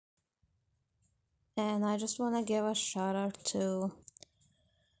And I just want to give a shout out to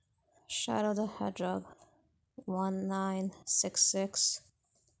Shoutout the Hedehog 1966.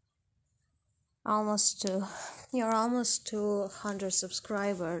 Almost to You're almost to 100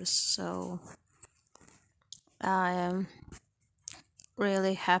 subscribers, so I am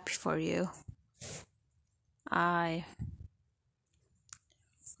really happy for you. I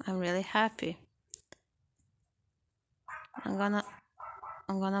I'm really happy. I'm gonna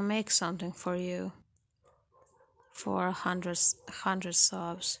I'm gonna make something for you for 100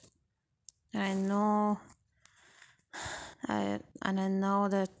 subs. And I know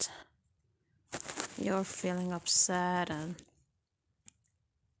that you're feeling upset and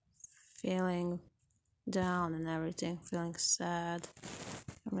feeling down and everything, feeling sad.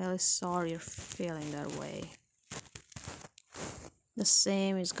 I'm really sorry you're feeling that way. The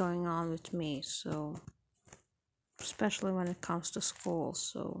same is going on with me, so especially when it comes to school,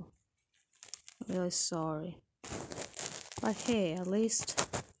 so I'm really sorry. But hey, at least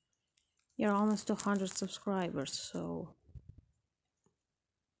you're almost to 100 subscribers, so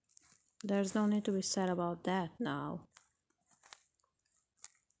there's no need to be sad about that now.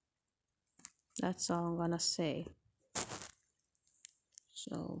 That's all I'm gonna say.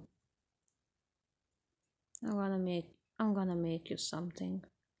 So I'm gonna make you something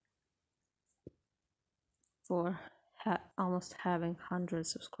for almost having 100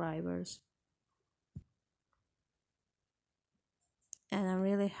 subscribers. And I'm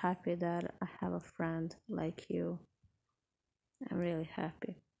really happy that I have a friend like you. I'm really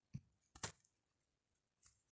happy.